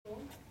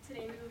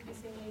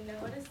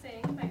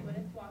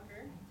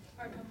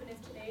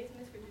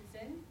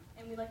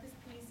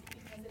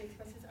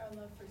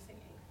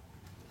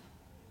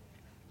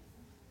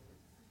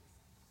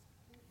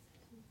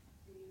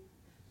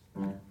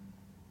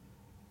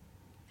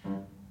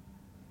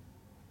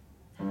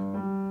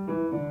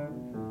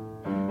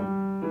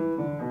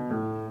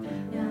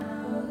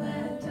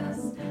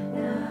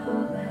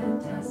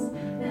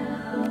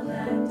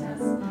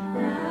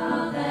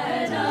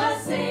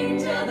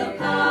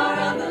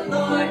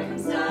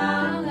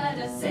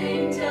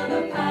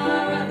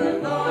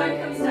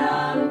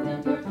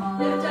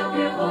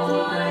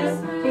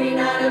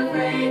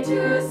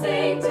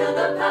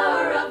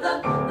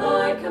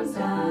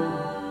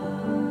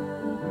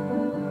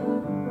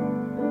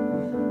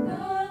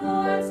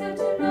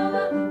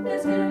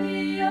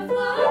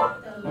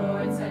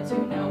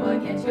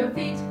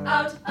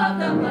of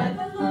the blood.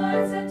 The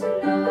Lord said to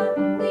Noah,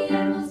 the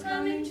animals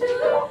coming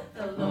too.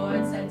 The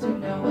Lord said to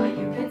Noah,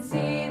 you can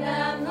see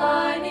them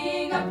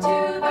lining up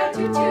two by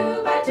two,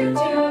 two by two,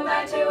 two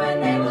by two,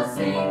 and they will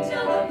sing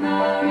till the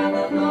power of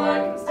the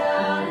Lord comes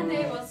down. And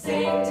they will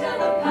sing till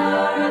the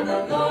power of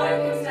the Lord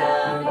comes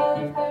down.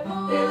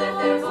 They lift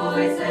their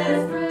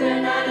voices,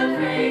 they're not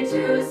afraid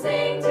to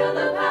sing till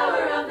the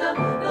power of the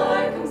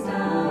Lord comes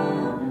down.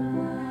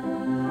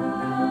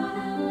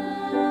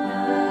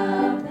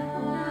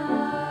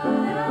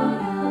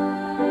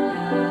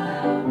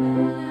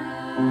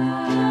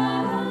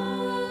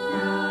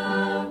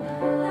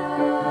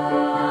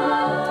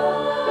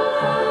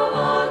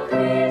 All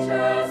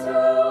creatures who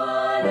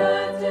on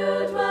earth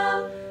do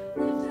dwell,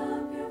 lift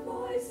up your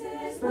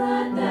voices,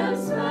 let them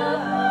swell.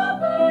 A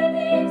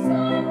burning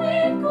sun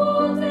with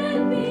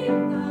golden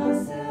beam,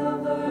 the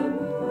silver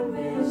moon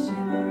with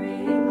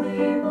shimmering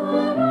gleam, a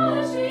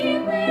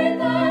rushing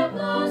wind that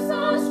blows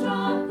so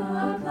strong, the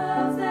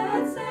clouds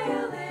that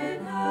sail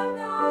in have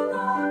no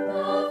law,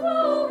 the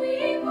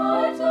flowing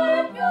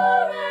water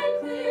pure and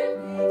clear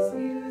makes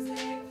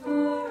music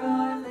for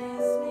our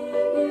listening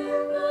ear.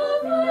 The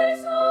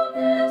voice so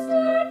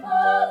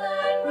masterful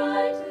and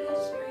bright,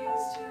 which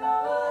brings to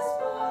us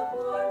both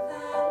warmth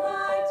and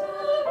light. The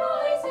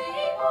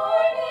rising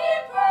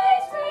morning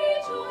praise,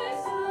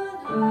 rejoice, the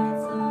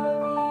lights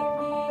of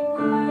evening,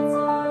 lights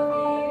of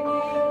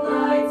evening,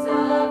 lights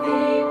of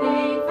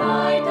evening.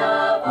 Find a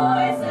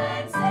voice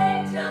and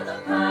sing till the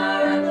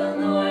power of the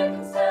Lord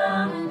comes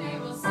down. And they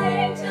will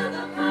sing till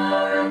the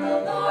power of the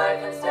Lord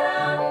comes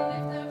down.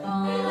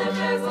 They lift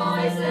their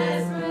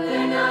voices,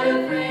 they're not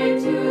afraid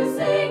to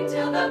sing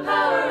till the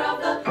power of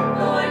the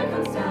Lord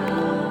comes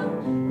down.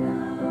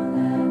 Now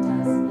let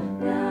us,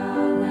 now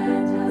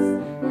let us,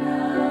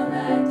 now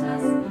let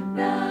us,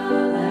 now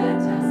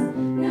let us,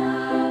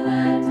 now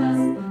let us,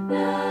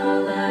 now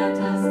let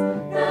us,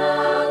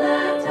 now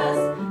let us,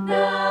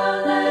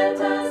 now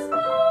let us.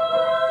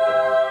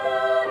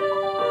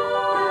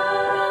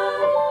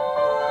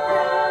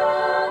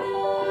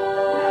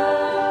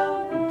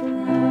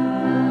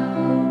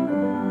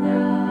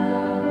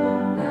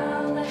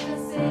 Now let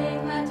us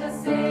sing, let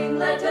us sing,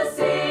 let us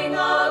sing,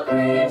 all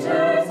creatures.